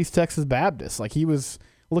Marshall at East Texas Baptist. Like, he was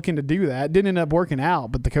looking to do that. Didn't end up working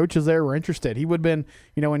out, but the coaches there were interested. He would have been,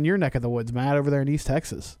 in your neck of the woods, Matt, over there in East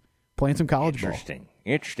Texas, playing some college ball.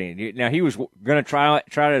 Interesting. Now, he was going to try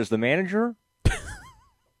it as the manager?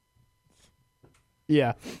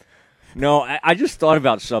 Yeah. No, I just thought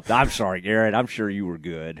about something. I'm sorry, Garrett. I'm sure you were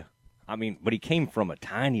good. I mean, but he came from a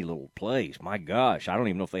tiny little place. My gosh, I don't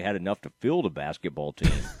even know if they had enough to field a basketball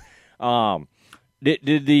team. And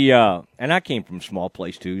I came from a small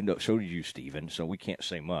place too. So did you, Stephen. So we can't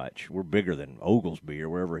say much. We're bigger than Oglesby or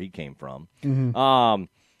wherever he came from. Mm-hmm.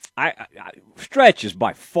 Stretch is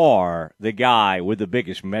by far the guy with the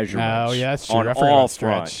biggest measurements. Oh yeah, that's true. On all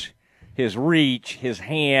fronts. His reach, his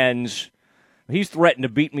hands. He's threatened to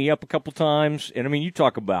beat me up a couple times. And I mean, you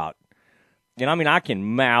talk about. And I mean, I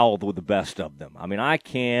can mouth with the best of them. I mean, I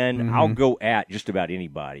can. Mm-hmm. I'll go at just about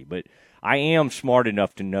anybody, but I am smart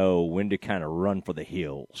enough to know when to kind of run for the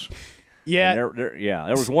hills. Yeah. There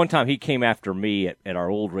was one time he came after me at our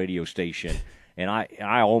old radio station, and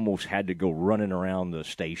I almost had to go running around the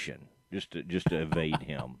station just to evade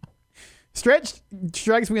him. Stretch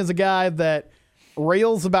strikes me as a guy that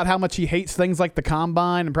rails about how much he hates things like the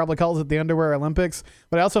Combine and probably calls it the Underwear Olympics,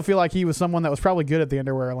 but I also feel like he was someone that was probably good at the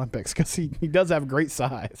Underwear Olympics because he does have great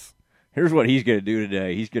size. Here's what he's going to do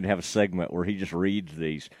today. He's going to have a segment where he just reads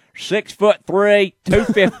these. 6'3",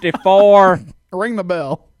 254. Ring the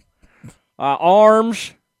bell.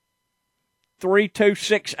 Arms,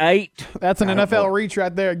 3.268. That's an NFL reach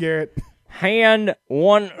right there, Garrett. Hand,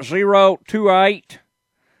 1.028.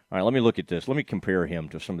 All right, let me look at this. Let me compare him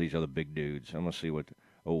to some of these other big dudes. I'm going to see what.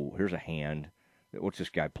 Oh, here's a hand. What's this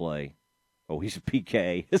guy play? Oh, he's a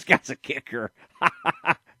PK. This guy's a kicker.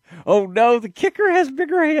 Oh, no, the kicker has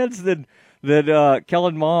bigger hands than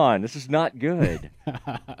Kellen Mond. This is not good.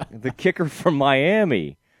 The kicker from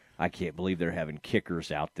Miami. I can't believe they're having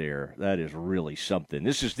kickers out there. That is really something.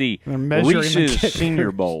 This is the Reese's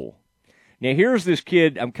Senior Bowl. Now, here's this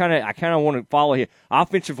kid. I kind of want to follow him.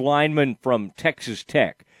 Offensive lineman from Texas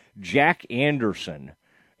Tech, Jack Anderson.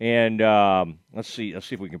 And let's see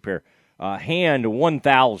if we can compare. Hand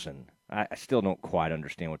 1,000. I still don't quite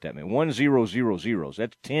understand what that means.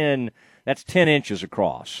 1,000. That's 10 inches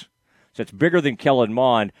across. So it's bigger than Kellen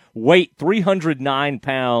Mond. Weight 309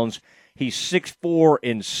 pounds. He's 6'4"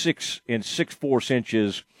 and 6'4"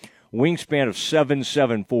 inches. Wingspan of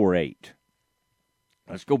 7.748.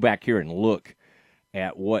 Let's go back here and look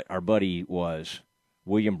at what our buddy was,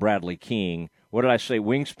 William Bradley King. What did I say?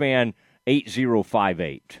 Wingspan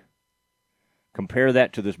 8.058. Compare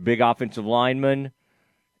that to this big offensive lineman.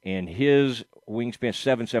 and his wingspan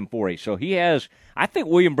 7.748. So he has, I think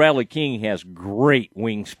William Bradley King has great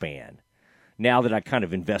wingspan now that I kind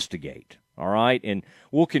of investigate. All right, and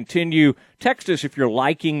we'll continue. Text us if you're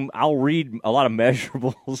liking. I'll read a lot of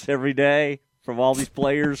measurables every day from all these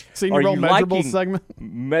players. Senior Bowl measurable segment?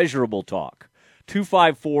 Measurable talk.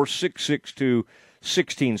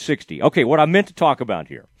 254-662-1660. Okay, what I meant to talk about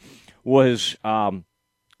here was,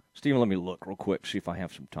 Stephen, let me look real quick, see if I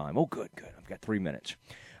have some time. Oh, good. I've got 3 minutes.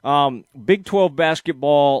 Big 12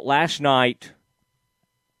 basketball last night,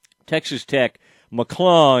 Texas Tech,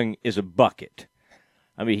 McClung is a bucket.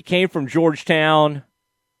 I mean, he came from Georgetown.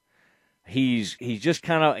 He's just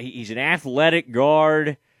kind of, he's an athletic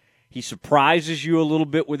guard. He surprises you a little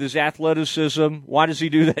bit with his athleticism. Why does he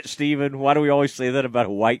do that, Stephen? Why do we always say that about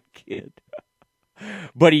a white kid?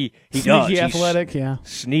 But he does. Sneaky athletic, yeah.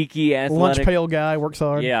 Sneaky athletic. Lunch pail guy, works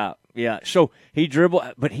hard. Yeah. So he dribbled,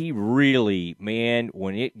 but he really, man,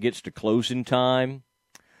 when it gets to closing time,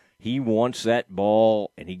 he wants that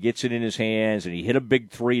ball, and he gets it in his hands, and he hit a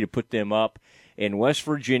big three to put them up. And West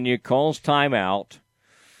Virginia calls timeout,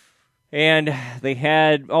 and they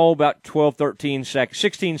had, about 12, 13 seconds,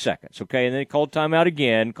 16 seconds, okay? And then they called timeout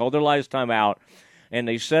again, called their last timeout, and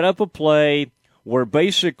they set up a play where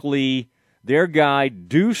basically their guy,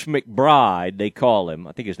 Deuce McBride, they call him.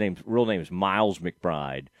 I think his real name is Miles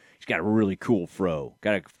McBride. He's got a really cool fro.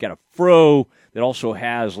 Got a fro that also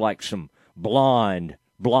has like some blonde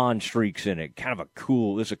streaks in it. Kind of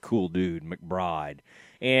this is a cool dude, McBride.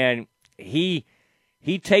 And he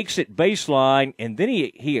takes it baseline, and then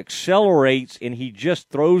he accelerates, and he just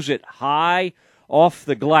throws it high off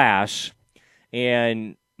the glass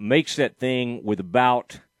and makes that thing with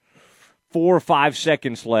about 4 or 5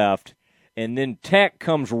 seconds left. And then Tech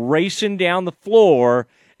comes racing down the floor,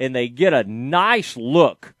 and they get a nice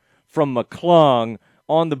look from McClung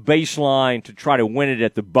on the baseline to try to win it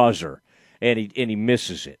at the buzzer, and he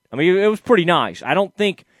misses it. I mean, it was pretty nice. I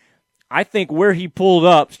think where he pulled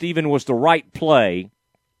up, Stephen, was the right play.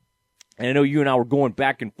 And I know you and I were going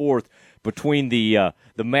back and forth between the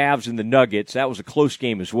Mavs and the Nuggets. That was a close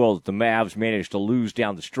game as well that the Mavs managed to lose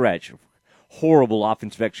down the stretch. Horrible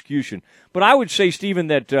offensive execution. But I would say, Stephen,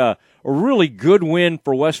 that a really good win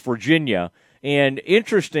for West Virginia. And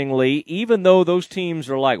interestingly, even though those teams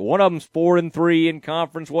are like, one of them's 4-3 in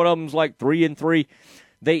conference, one of them's like 3-3,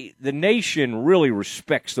 the nation really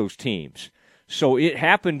respects those teams. So it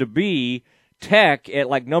happened to be Tech at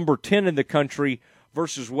like number 10 in the country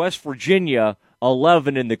versus West Virginia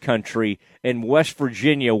 11 in the country, and West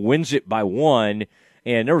Virginia wins it by 1.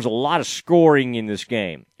 And there was a lot of scoring in this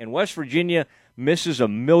game. And West Virginia misses a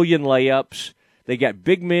million layups. They got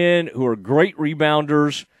big men who are great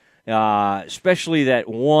rebounders, especially that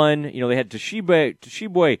one. You know, they had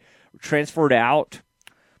Toshibwe transferred out,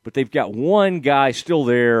 but they've got one guy still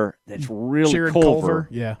there that's really Jared Culver.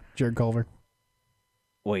 Yeah, Jared Culver.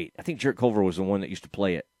 Wait, I think Jared Culver was the one that used to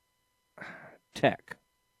play at Tech.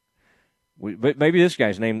 But maybe this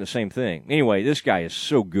guy's named the same thing. Anyway, this guy is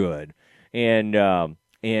so good. And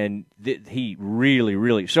he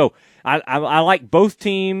really. So I like both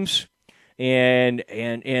teams, and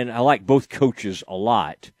I like both coaches a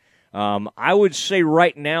lot. I would say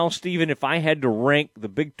right now, Stephen, if I had to rank the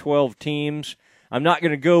Big 12 teams, I'm not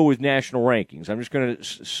going to go with national rankings. I'm just going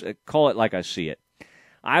to call it like I see it.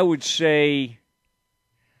 I would say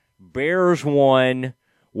Bears 1,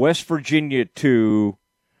 West Virginia 2,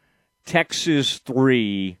 Texas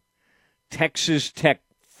 3, Texas Tech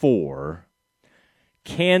 4,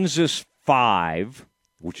 Kansas 5,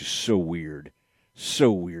 which is so weird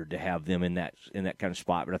to have them in that kind of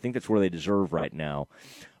spot, but I think that's where they deserve right now.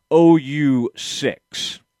 OU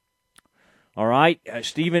 6. All right,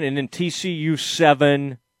 Stephen, and then TCU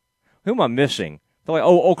 7. Who am I missing?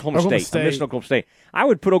 Oklahoma State. I'm missing Oklahoma State. I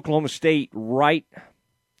would put Oklahoma State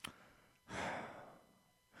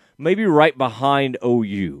maybe right behind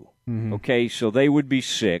OU. Mm-hmm. Okay, so they would be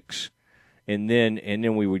 6, and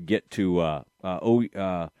then we would get to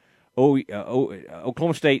Oklahoma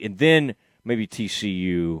State, and then maybe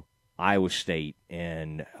TCU, Iowa State,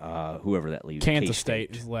 and whoever that leaves. Kansas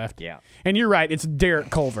State is left. Yeah, and you're right. It's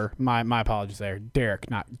Derek Culver. My apologies there,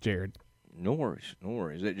 Derek, not Jared. No worries.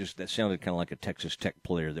 That sounded kind of like a Texas Tech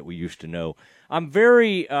player that we used to know. I'm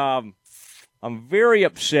very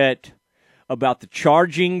upset about the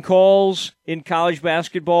charging calls in college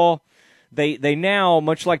basketball. They now,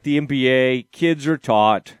 much like the NBA, kids are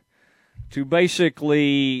taught to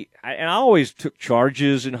basically, and I always took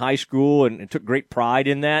charges in high school and took great pride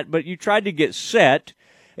in that, but you tried to get set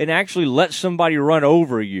and actually let somebody run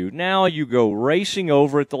over you. Now you go racing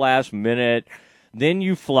over at the last minute, then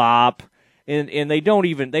you flop, and they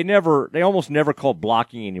almost never call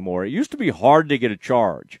blocking anymore. It used to be hard to get a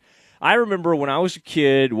charge. I remember when I was a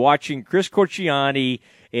kid watching Chris Corciani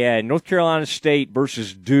and North Carolina State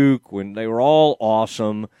versus Duke when they were all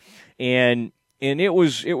awesome, and it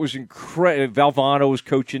was incredible. Valvano was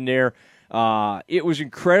coaching there. It was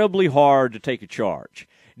incredibly hard to take a charge.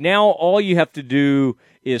 Now all you have to do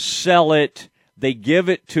is sell it. They give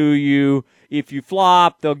it to you. If you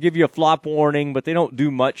flop, they'll give you a flop warning, but they don't do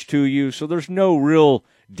much to you. So there's no real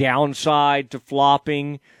downside to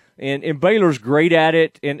flopping. And Baylor's great at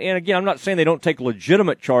it. And again, I'm not saying they don't take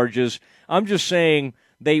legitimate charges. I'm just saying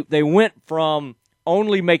they went from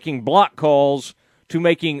only making block calls to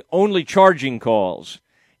making only charging calls.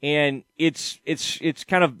 And it's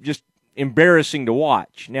kind of just embarrassing to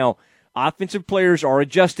watch. Now, offensive players are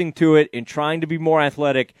adjusting to it and trying to be more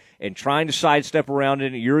athletic and trying to sidestep around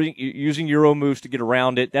it and using Euro moves to get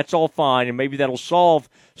around it. That's all fine, and maybe that'll solve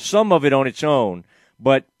some of it on its own.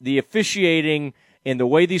 But the officiating and the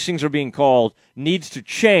way these things are being called needs to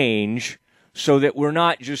change so that we're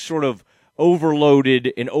not just sort of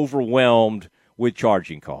overloaded and overwhelmed with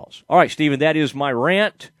charging calls. All right, Stephen, that is my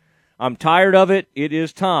rant. I'm tired of it. It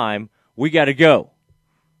is time. We got to go.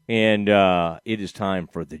 And it is time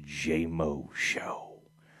for the J-Mo Show.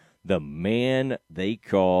 The man they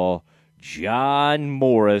call John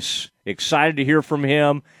Morris. Excited to hear from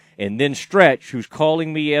him. And then Stretch, who's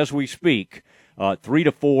calling me as we speak, 3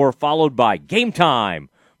 to 4, followed by Game Time,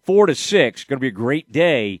 4 to 6. Going to be a great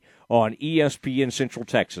day on ESPN Central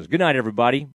Texas. Good night, everybody.